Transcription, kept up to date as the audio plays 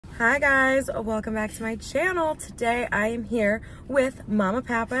Hi guys, welcome back to my channel. Today I am here with Mama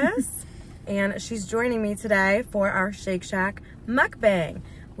Pappas and she's joining me today for our Shake Shack mukbang.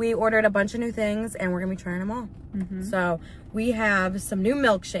 We ordered a bunch of new things and we're gonna be trying them all. So we have some new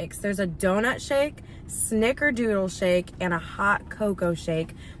milkshakes. There's a donut shake, snickerdoodle shake, and a hot cocoa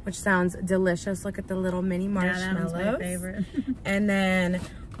shake, which sounds delicious. Look at the little mini marshmallows. Yeah, that one's my favorite. And then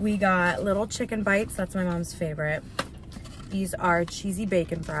we got little chicken bites. That's my mom's favorite. These are cheesy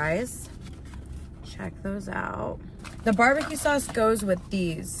bacon fries. Check those out. The barbecue sauce goes with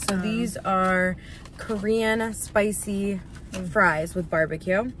these. So these are Korean spicy fries with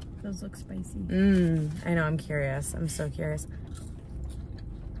barbecue. Those look spicy. I know, I'm curious. I'm so curious.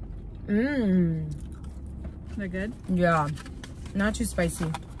 They're good? Yeah, not too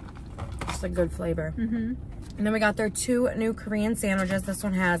spicy. Just a good flavor. And then we got their two new Korean sandwiches. This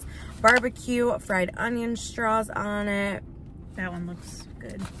one has barbecue, fried onion straws on it. That one looks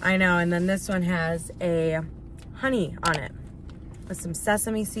good. I know, and then this one has a honey on it with some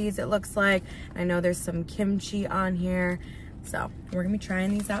sesame seeds, it looks like. I know there's some kimchi on here. So we're gonna be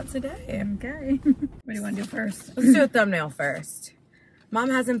trying these out today. Okay. What do you want to do first? Let's do a thumbnail first. Mom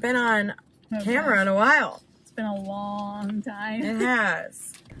hasn't been on camera in a while. It's been a long time. It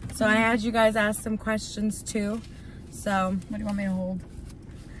has. So I had you guys ask some questions too. So What do you want me to hold?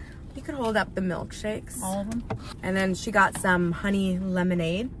 you could hold up the milkshakes. All of them? And then she got some honey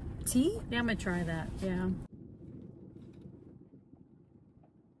lemonade tea. Yeah, I'm gonna try that. Yeah.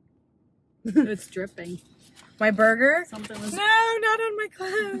 It's dripping. My burger. Something was. No, not on my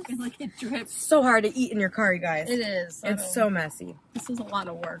clothes. I feel like it drips. So hard to eat in your car, you guys. It is. It's so messy. This is a lot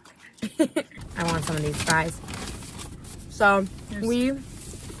of work. I want some of these fries. So we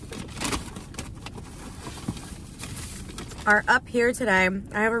are up here today.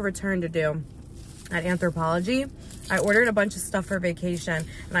 I have a return to do at Anthropology. I ordered a bunch of stuff for vacation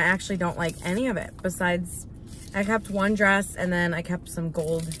and I actually don't like any of it. Besides, I kept one dress and then I kept some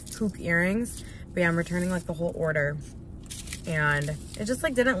gold hoop earrings. But yeah, I'm returning like the whole order. And it just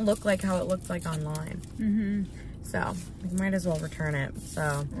like didn't look like how it looked like online. So we might as well return it.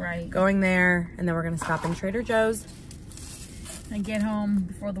 So going there, and then we're gonna stop in Trader Joe's And get home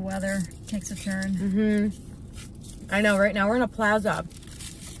before the weather takes a turn. I know, right now we're in a plaza.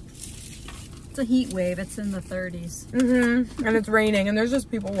 It's a heat wave. It's in the 30s. And it's raining and there's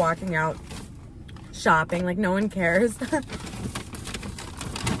just people walking out shopping like no one cares.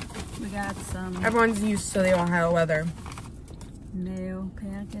 We got some Everyone's used to the Ohio weather. mayo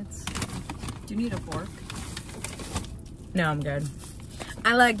packets. Do you need a fork? No, I'm good.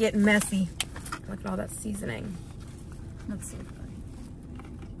 I like getting messy. Look at all that seasoning. Let's see.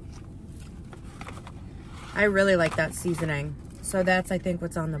 I really like that seasoning. So that's, I think,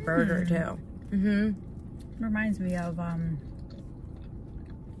 what's on the burger too. Reminds me of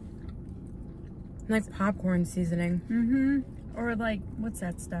Like popcorn seasoning. or like, what's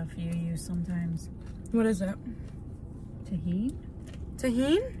that stuff you use sometimes? What is it? Tahini?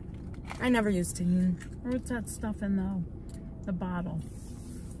 Tahini? I never use tahini. Or what's that stuff in the bottle?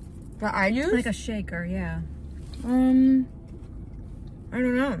 What I use? Like a shaker, yeah. I don't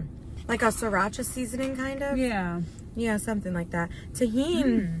know. Like a sriracha seasoning kind of? Yeah. Yeah, something like that.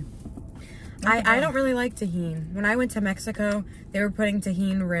 Tahini. I don't really like tahini. When I went to Mexico, they were putting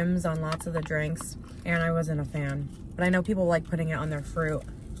tahini rims on lots of the drinks, and I wasn't a fan. But I know people like putting it on their fruit.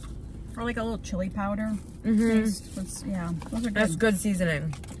 Or like a little chili powder. Taste. Yeah, those are good. That's good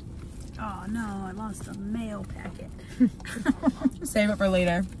seasoning. Oh no, I lost a mayo packet. Save it for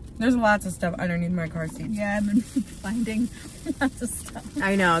later. There's lots of stuff underneath my car seats. Yeah, I've been finding lots of stuff.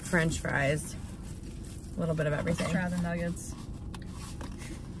 I know, French fries. A little bit of everything. Let's try the nuggets.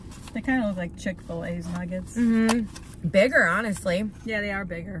 They kind of look like Chick-fil-A's nuggets. Bigger, honestly. Yeah, they are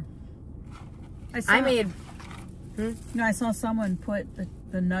bigger. I saw someone put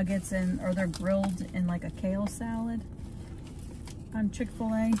the nuggets in, or they're grilled in like a kale salad on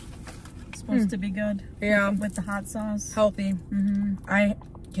Chick-fil-A. It's supposed to be good. Yeah. With the hot sauce. Healthy. I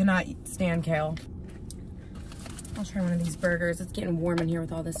cannot stand kale. I'll try one of these burgers. It's getting warm in here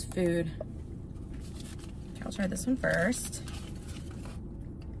with all this food. Okay, I'll try this one first.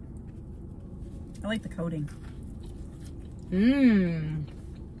 I like the coating.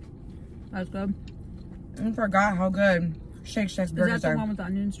 That's good. I forgot how good Shake Shack's burgers are. Is that the one with the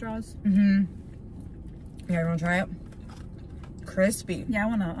onion straws? Yeah, you wanna try it? Crispy. Yeah, I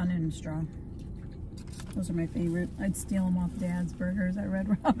want an onion straw. Those are my favorite. I'd steal them off Dad's burgers at Red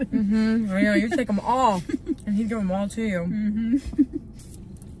Robin. I know, you take them all, and he'd give them all to you.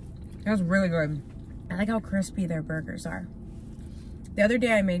 That was really good. I like how crispy their burgers are. The other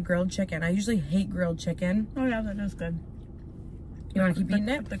day I made grilled chicken. I usually hate grilled chicken. Oh yeah, that is good. You want to keep eating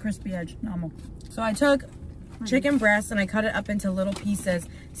it? The crispy edge, normal. So I took chicken breast and I cut it up into little pieces,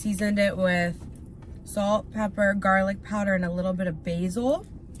 seasoned it with salt, pepper, garlic powder, and a little bit of basil.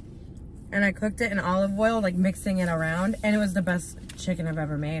 And I cooked it in olive oil, like mixing it around, and it was the best chicken I've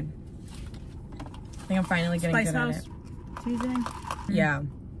ever made. I think I'm finally getting good at it. Seasoning? Yeah.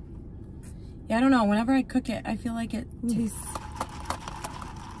 Yeah, I don't know. Whenever I cook it, I feel like it tastes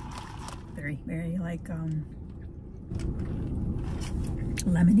very, very like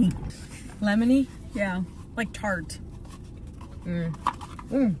lemony. Lemony? Yeah, like tart. You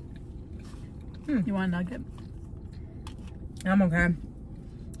want a nugget? I'm okay.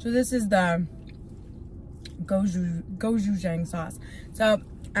 So this is the gochujang sauce. So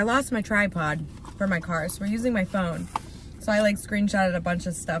I lost my tripod for my car, so we're using my phone. So I like screenshotted a bunch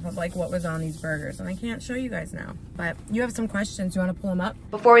of stuff of like what was on these burgers, and I can't show you guys now. But you have some questions. You want to pull them up?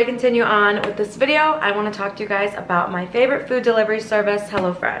 Before we continue on with this video, I want to talk to you guys about my favorite food delivery service,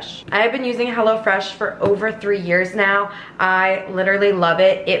 HelloFresh. I have been using HelloFresh for over 3 years now. I literally love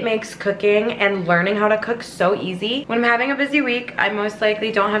it. It makes cooking and learning how to cook so easy. When I'm having a busy week, I most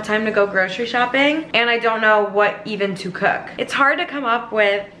likely don't have time to go grocery shopping, and I don't know what even to cook. It's hard to come up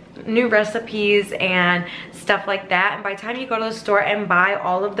with new recipes and stuff like that, and by the time you go to the store and buy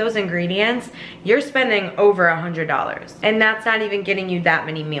all of those ingredients, you're spending over $100, and that's not even getting you that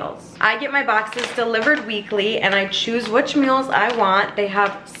many meals. I get my boxes delivered weekly and I choose which meals I want. They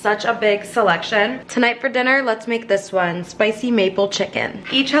have such a big selection. Tonight for dinner, let's make this one, spicy maple chicken.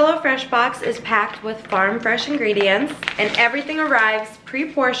 Each HelloFresh box is packed with farm fresh ingredients, and everything arrives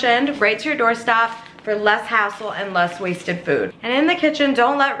pre-portioned right to your doorstep for less hassle and less wasted food. And in the kitchen,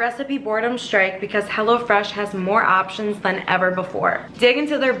 don't let recipe boredom strike, because HelloFresh has more options than ever before. Dig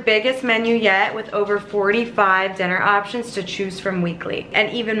into their biggest menu yet with over 45 dinner options to choose from weekly,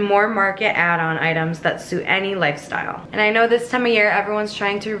 and even more market add-on items that suit any lifestyle. And I know this time of year, everyone's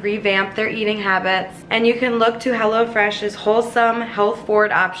trying to revamp their eating habits, and you can look to HelloFresh's wholesome,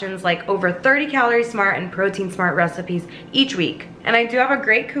 health-forward options like over 30 calorie smart and protein smart recipes each week. And I do have a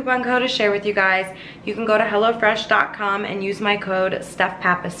great coupon code to share with you guys. You can go to HelloFresh.com and use my code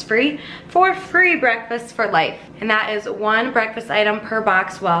StephPappas for free breakfast for life. And that is 1 breakfast item per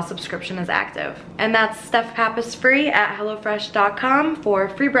box while subscription is active. And that's StephPappas at HelloFresh.com for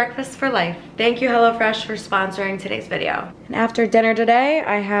free breakfast for life. Thank you, HelloFresh, for sponsoring today's video. And after dinner today,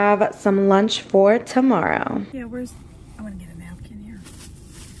 I have some lunch for tomorrow. Yeah, I want to get a napkin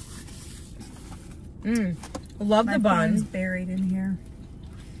here. Love the bun. Bun's buried in here.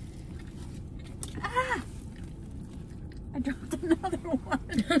 Ah! I dropped another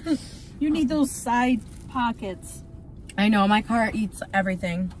one. You need those side pockets. I know, my car eats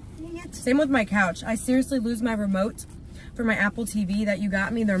everything. Dang it. Same with my couch. I seriously lose my remote for my Apple TV that you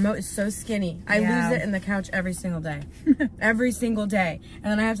got me. The remote is so skinny. I lose it in the couch every single day. Every single day. And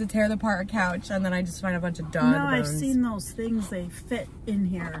then I have to tear apart a couch, and then I just find a bunch of dog bones. I've seen those things. They fit in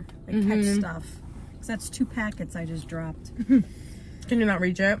here. Like catch stuff. Because that's 2 packets I just dropped. Can you not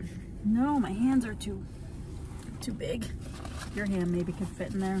reach it? No, my hands are too big. Your hand maybe could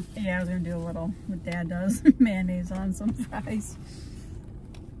fit in there. Yeah, I was going to do a little, what Dad does. Mayonnaise on some fries.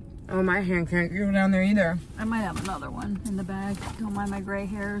 Oh, my hand can't go down there either. I might have another one in the bag. Don't mind my gray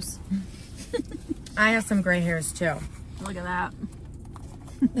hairs. I have some gray hairs too. Look at that.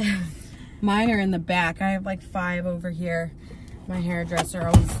 Mine are in the back. I have like 5 over here. My hairdresser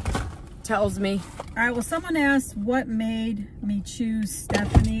always tells me. All right, well, someone asked what made me choose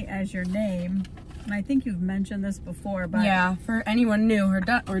Stephanie as your name. And I think you've mentioned this before, but... Yeah, for anyone new or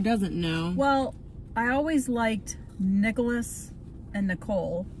doesn't know. Well, I always liked Nicholas and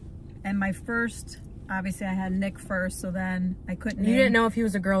Nicole. And my first, obviously I had Nick first, so then I couldn't You didn't know if he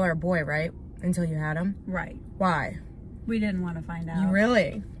was a girl or a boy, right? Until you had him? Right. Why? We didn't want to find out. You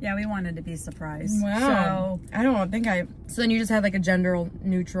really? Yeah, we wanted to be surprised. Wow. So, I don't think I... So then you just had like a gender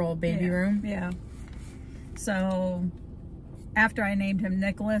neutral baby room? Yeah. So after I named him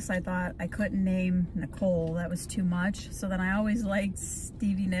Nicholas, I thought I couldn't name Nicole. That was too much. So then I always liked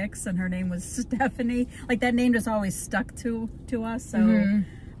Stevie Nicks, and her name was Stephanie. Like, that name just always stuck to us. So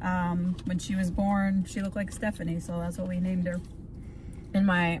when she was born, she looked like Stephanie. So that's what we named her. And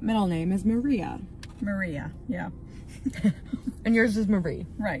my middle name is Maria. Maria, yeah. And yours is Marie.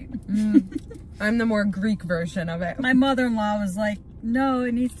 Right. I'm the more Greek version of it. My mother-in-law was like, no,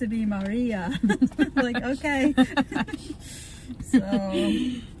 it needs to be Maria. Like, okay. So,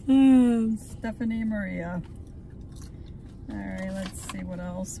 Stephanie Maria. All right, let's see what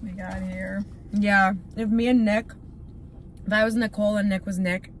else we got here. Yeah, if I was Nicole and Nick was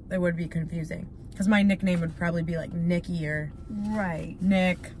Nick, it would be confusing. Because my nickname would probably be like Nikki or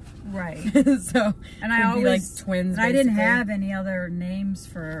Nick. Right. So, and I always, like twins, and I didn't have any other names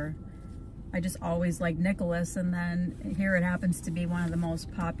for, I just always liked Nicholas, and then here it happens to be one of the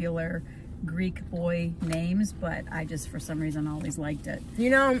most popular Greek boy names, but I just, for some reason, always liked it. You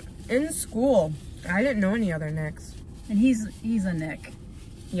know, in school, I didn't know any other Nicks. And he's a Nick.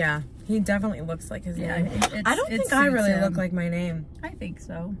 Yeah, he definitely looks like his name. I don't think suits I really him. look like my name. I think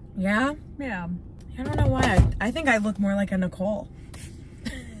so. Yeah? Yeah. I don't know why. I think I look more like a Nicole.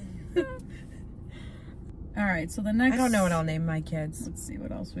 All right, so the next... I don't know what I'll name my kids. Let's see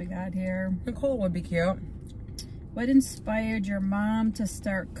what else we got here. Nicole would be cute. What inspired your mom to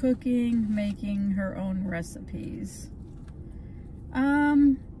start cooking, making her own recipes?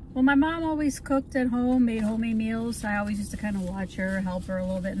 Well, my mom always cooked at home, made homemade meals. So I always used to kind of watch her, help her a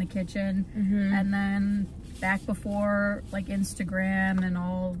little bit in the kitchen. And then back before like Instagram and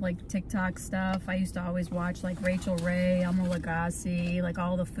all like TikTok stuff, I used to always watch like Rachel Ray, Elmo Lagasse, like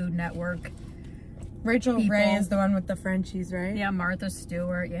all the Food Network. Rachel Ray is the one with the Frenchies, right? Yeah, Martha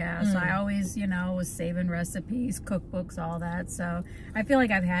Stewart, yeah. So I always, you know, was saving recipes, cookbooks, all that. So I feel like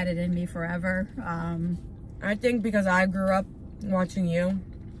I've had it in me forever. I think because I grew up watching you.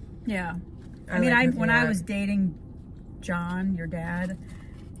 Yeah. I mean, when I was dating John, your dad,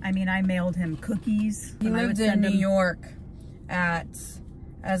 I mean, I mailed him cookies. He lived in New York as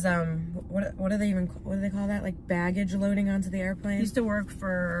what do they call that? Like baggage loading onto the airplane? He used to work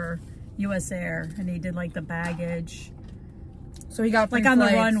for US Air, and he did like the baggage. So he got like on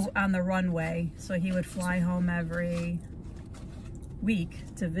the runway. So he would fly home every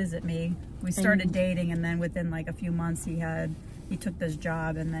week to visit me. We started dating, and then within like a few months he took this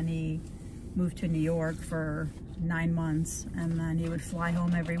job, and then he moved to New York for 9 months, and then he would fly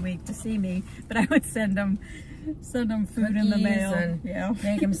home every week to see me, but I would send him food in the mail, and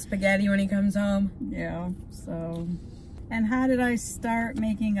make him spaghetti when he comes home. Yeah. So, and how did I start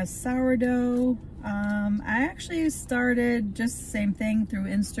making a sourdough? I actually started just the same thing through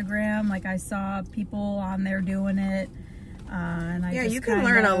Instagram. Like I saw people on there doing it, and I just you can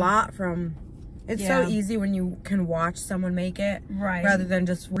learn a lot from. It's so easy when you can watch someone make it, right? Rather than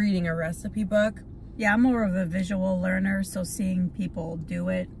just reading a recipe book. Yeah, I'm more of a visual learner, so seeing people do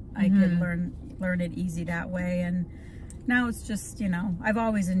it, I can learn it easy that way. And now it's just, you know, I've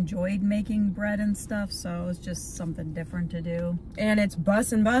always enjoyed making bread and stuff, so it's just something different to do. And it's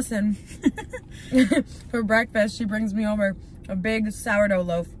bussin'. For breakfast, she brings me over a big sourdough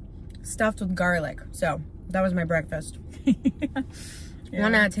loaf stuffed with garlic. So that was my breakfast. You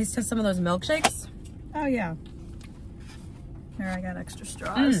want to taste test some of those milkshakes? Oh, yeah. Here, I got extra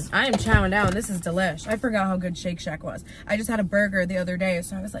straws. I am chowing down. This is delish. I forgot how good Shake Shack was. I just had a burger the other day,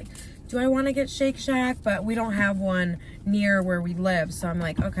 so I was like, do I want to get Shake Shack? But we don't have one near where we live. So I'm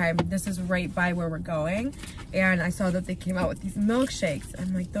like, okay, this is right by where we're going. And I saw that they came out with these milkshakes.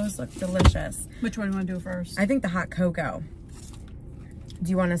 I'm like, those look delicious. Which one do you want to do first? I think the hot cocoa. Do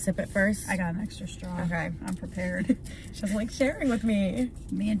you want to sip it first? I got an extra straw. Okay. I'm prepared. She doesn't like sharing with me.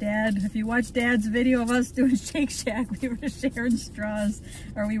 Me and Dad, if you watch Dad's video of us doing Shake Shack, we were sharing straws.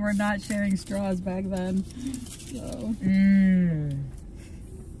 Or we were not sharing straws back then. So.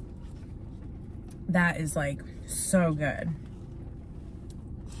 That is like so good.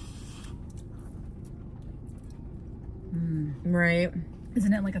 Right?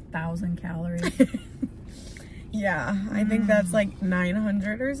 Isn't it like 1,000 calories? Yeah, I think that's like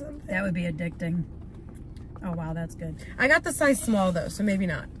 900 or something. That would be addicting. Oh, wow, that's good. I got the size small though, so maybe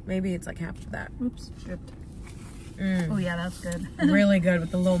not. Maybe it's like half of that. Oops, stripped. Oh, yeah, that's good. Really good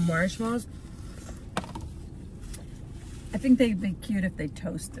with the little marshmallows. I think they'd be cute if they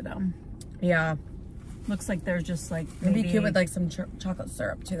toasted them. Yeah. Looks like they're just like It'd be cute with like some chocolate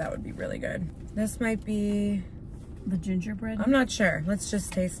syrup too. That would be really good. This might be the gingerbread. I'm not sure. Let's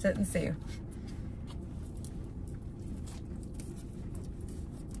just taste it and see.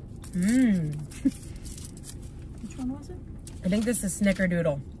 Which one was it? I think this is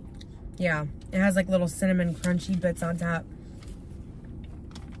snickerdoodle. Yeah, it has like little cinnamon crunchy bits on top.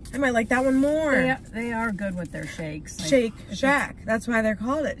 I might like that one more. They are good with their shakes. Like, Shake Shack. That's why they're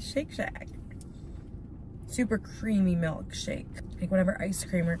called it. Shake Shack. Super creamy milkshake. Like whatever ice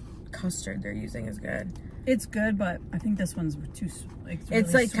cream or custard they're using is good. It's good, but I think this one's too.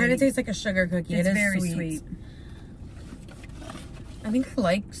 It's like kind of tastes like a sugar cookie. It's it is very sweet. I think I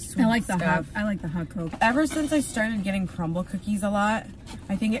like sweet I like the stuff. I like the hot cocoa. Ever since I started getting crumble cookies a lot,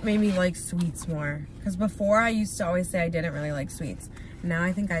 I think it made me like sweets more. Because before I used to always say I didn't really like sweets. Now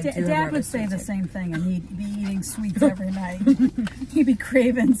I think I do. Dad would say the same thing, and he'd be eating sweets every night. He'd be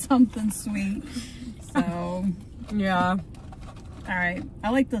craving something sweet. So yeah. All right, I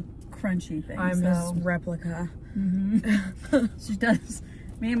like the crunchy things. I'm this replica. She does.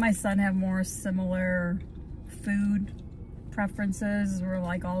 Me and my son have more similar food preferences. We're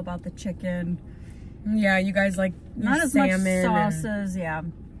like all about the chicken. Yeah, you guys like not as salmon much sauces. Yeah,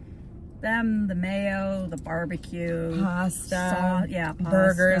 them, the mayo, the barbecue, pasta, pasta,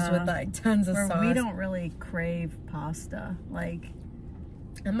 burgers with like tons of sauce. We don't really crave pasta. Like,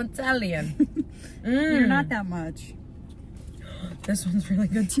 I'm Italian. You're not that much. This one's really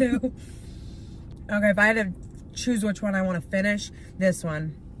good too. Okay, if I had to choose which one I want to finish, this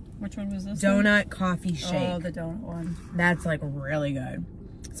one. Which one was this? Donut coffee shake. Oh, the donut one. That's like really good.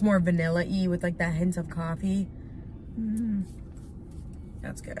 It's more vanilla-y with like that hint of coffee.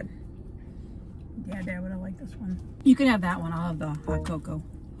 That's good. Yeah, Dad would have liked this one. You can have that one. I'll have the hot cocoa.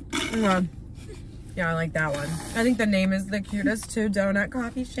 Yeah, I like that one. I think the name is the cutest too. Donut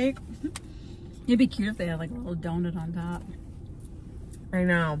coffee shake. It'd be cute if they had like a little donut on top. I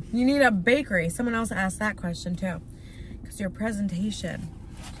know. You need a bakery. Someone else asked that question too. Because your presentation.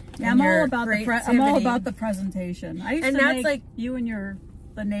 Yeah, I'm all about the presentation. I used to make, like, you and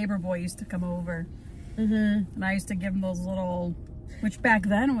the neighbor boy used to come over. And I used to give them those little, which back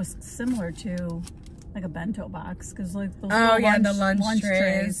then was similar to like a bento box. Because like those the lunch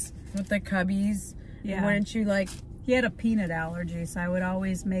trays with the cubbies. Yeah. Wouldn't you like... He had a peanut allergy, so I would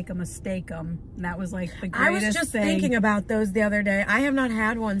always make him a steak-um. And that was like the greatest thing. I was just thinking about those the other day. I have not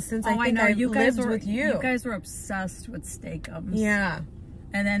had one since I think I lived with you. You guys were obsessed with steak-ums. Yeah.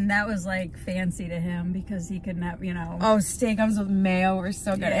 And then that was like fancy to him because he could not, you know. Oh, steak-ums with mayo were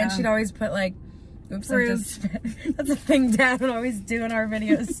so good. Yeah. And she'd always put like, oops, that's a thing Dad would always do in our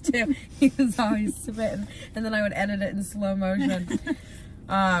videos too. He was always spitting. And then I would edit it in slow motion.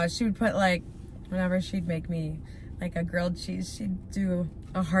 She would put like, whenever she'd make me like a grilled cheese, she'd do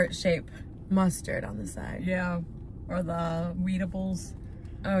a heart-shaped mustard on the side. Yeah. Or the Weedables.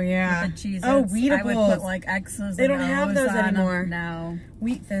 Oh, yeah. With the cheeses. Oh, Weedables. I would put like X's. They don't have those anymore. No.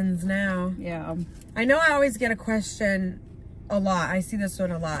 Wheat Thins now. Yeah. I know I always get a question a lot. I see this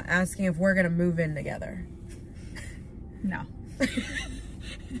one a lot, asking if we're going to move in together. No.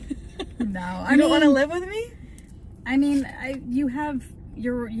 No. You don't want to live with me? I mean,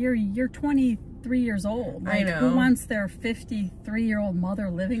 you're 23 years old. Like, I know. Who wants their 53-year-old mother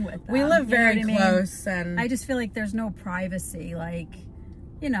living with them? We live very close, and I just feel like there's no privacy. Like,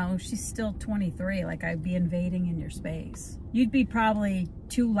 you know, she's still 23. Like, I'd be invading in your space. You'd be probably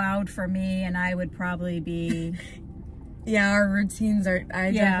too loud for me, and I would probably be. Yeah, our routines are.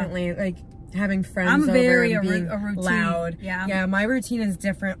 Definitely like having friends I'm over very and being a routine. Loud. Yeah. Yeah, my routine is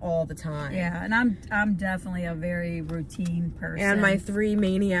different all the time. Yeah, and I'm definitely a very routine person. And my 3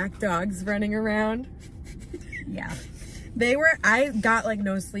 maniac dogs running around. Yeah. I got like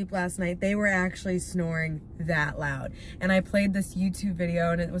no sleep last night. They were actually snoring that loud. And I played this YouTube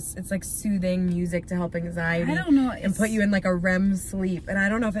video and it's like soothing music to help anxiety. I don't know. And put you in like a REM sleep. And I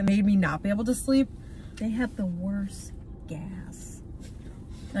don't know if it made me not be able to sleep. They have the worst gas.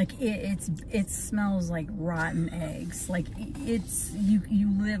 Like it smells like rotten eggs. Like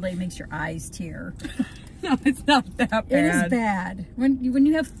you literally makes your eyes tear. No, it's not that bad. It is bad. When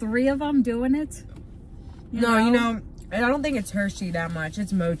you have 3 of them doing it. You know, I don't think it's Hershey that much.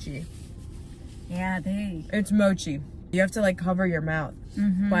 It's mochi. Yeah, it's mochi. You have to like cover your mouth.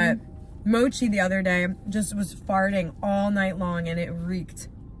 But mochi the other day just was farting all night long and it reeked.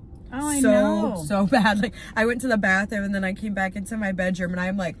 Oh, I know. So bad. Like I went to the bathroom and then I came back into my bedroom and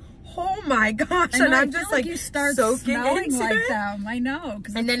I'm like, oh my gosh. And I'm just like you start soaking smelling into like it. them. I know.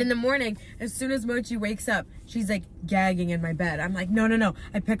 And then in the morning, as soon as Mochi wakes up, she's like gagging in my bed. I'm like, no.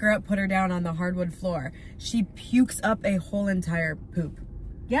 I pick her up, put her down on the hardwood floor. She pukes up a whole entire poop.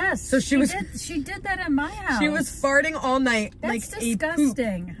 Yes. So she did that at my house. She was farting all night. That's like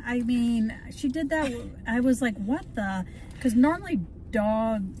disgusting. I mean, she did that. I was like, what the? Because normally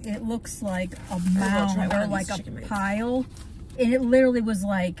dog, it looks like a mound or like a pile. And it literally was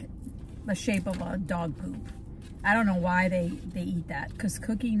like the shape of a dog poop. I don't know why they eat that. Because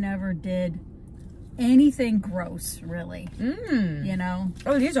Cookie never did anything gross, really. You know?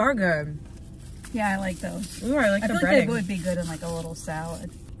 Oh, these are good. Yeah, I like those. Ooh, I like the breading. I feel like they would be good in like a little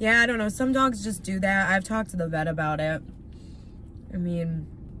salad. Yeah, I don't know. Some dogs just do that. I've talked to the vet about it. I mean,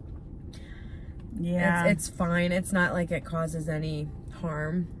 yeah, it's fine. It's not like it causes any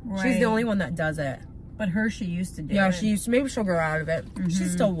harm. Right. She's the only one that does it. But Hershey used to do it. Yeah, she used to. Maybe she'll grow out of it.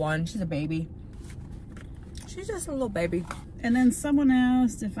 She's still 1. She's a baby. She's just a little baby. And then someone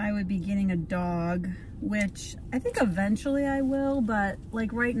asked if I would be getting a dog, which I think eventually I will, but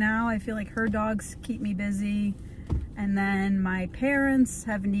like right now I feel like her dogs keep me busy. And then my parents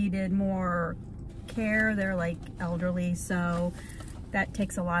have needed more care. They're like elderly, so that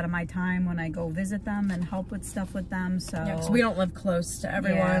takes a lot of my time when I go visit them and help with stuff with them. So Yeah, 'cause we don't live close to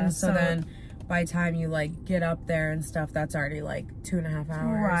everyone, Yeah, so then by the time you like get up there and stuff, that's already like 2.5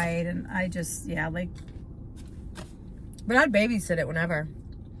 hours. right, and I just like. But I'd babysit it whenever.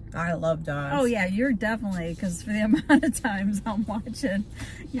 I love dogs. Oh yeah, you're definitely, because for the amount of times I'm watching,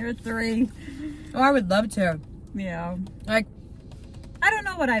 you're 3. Oh, I would love to. Yeah. Like, I don't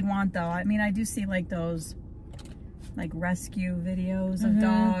know what I'd want though. I mean, I do see like those like rescue videos of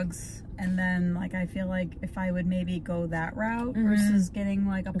dogs, and then like I feel like if I would maybe go that route versus getting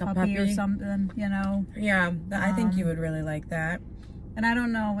like a puppy or something, you know. Yeah, I think you would really like that. And I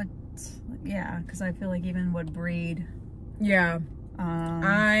don't know what, because I feel like even what breed. Yeah.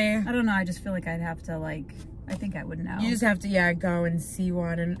 I don't know. I just feel like I'd have to like. I think I would know. You just have to go and see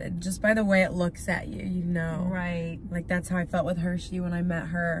one, and just by the way it looks at you, you know. Right. Like that's how I felt with Hershey when I met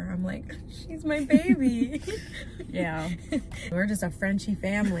her. I'm like, she's my baby. Yeah. We're just a Frenchie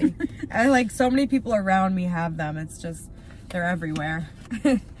family. I like so many people around me have them. It's just they're everywhere.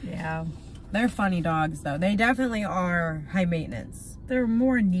 Yeah. They're funny dogs though. They definitely are high maintenance. They're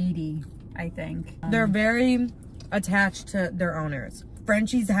more needy, I think. They're very attached to their owners.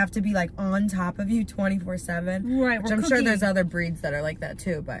 Frenchies have to be like on top of you 24/7. Right. Which I'm sure there's other breeds that are like that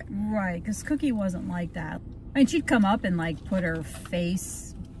too, but. Right, because Cookie wasn't like that. I mean, she'd come up and like put her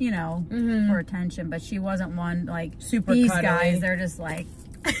face, you know, for attention, but she wasn't one like Super these cuddly. guys. They're just like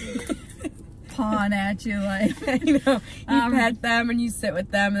pawing at you, like. I know. You pet them and you sit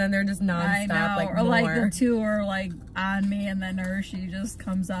with them, and then they're just nonstop. I know. Like or more. like the two are like on me, and then she just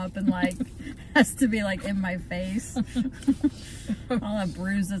comes up and like has to be like in my face. I'll have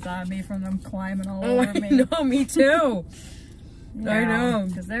bruises on me from them climbing all over me. I know, me too. Yeah, I know.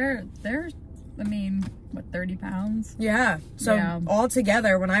 because they're I mean, what, 30 pounds? Yeah. So Yeah. all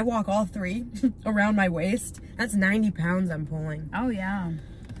together, when I walk all 3 around my waist, that's 90 pounds I'm pulling. Oh yeah.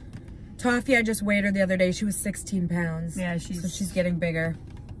 Toffee, I just weighed her the other day. She was 16 pounds. Yeah, so she's getting bigger.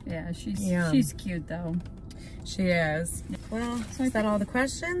 Yeah, she's cute though. She is. Well, So is that all the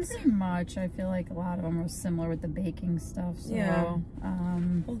questions? Pretty much. I feel like a lot of them are similar with the baking stuff. So, Yeah.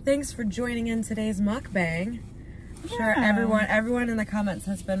 Well, thanks for joining in today's mukbang. I'm sure Yeah. everyone in the comments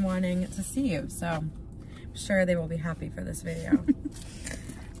has been wanting to see you, so I'm sure they will be happy for this video.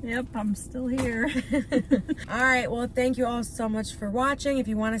 Yep, I'm still here. All right, well, thank you all so much for watching. If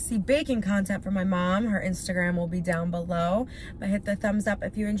you want to see baking content from my mom, her Instagram will be down below. But hit the thumbs up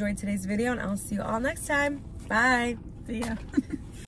if you enjoyed today's video, and I'll see you all next time. Bye. See ya.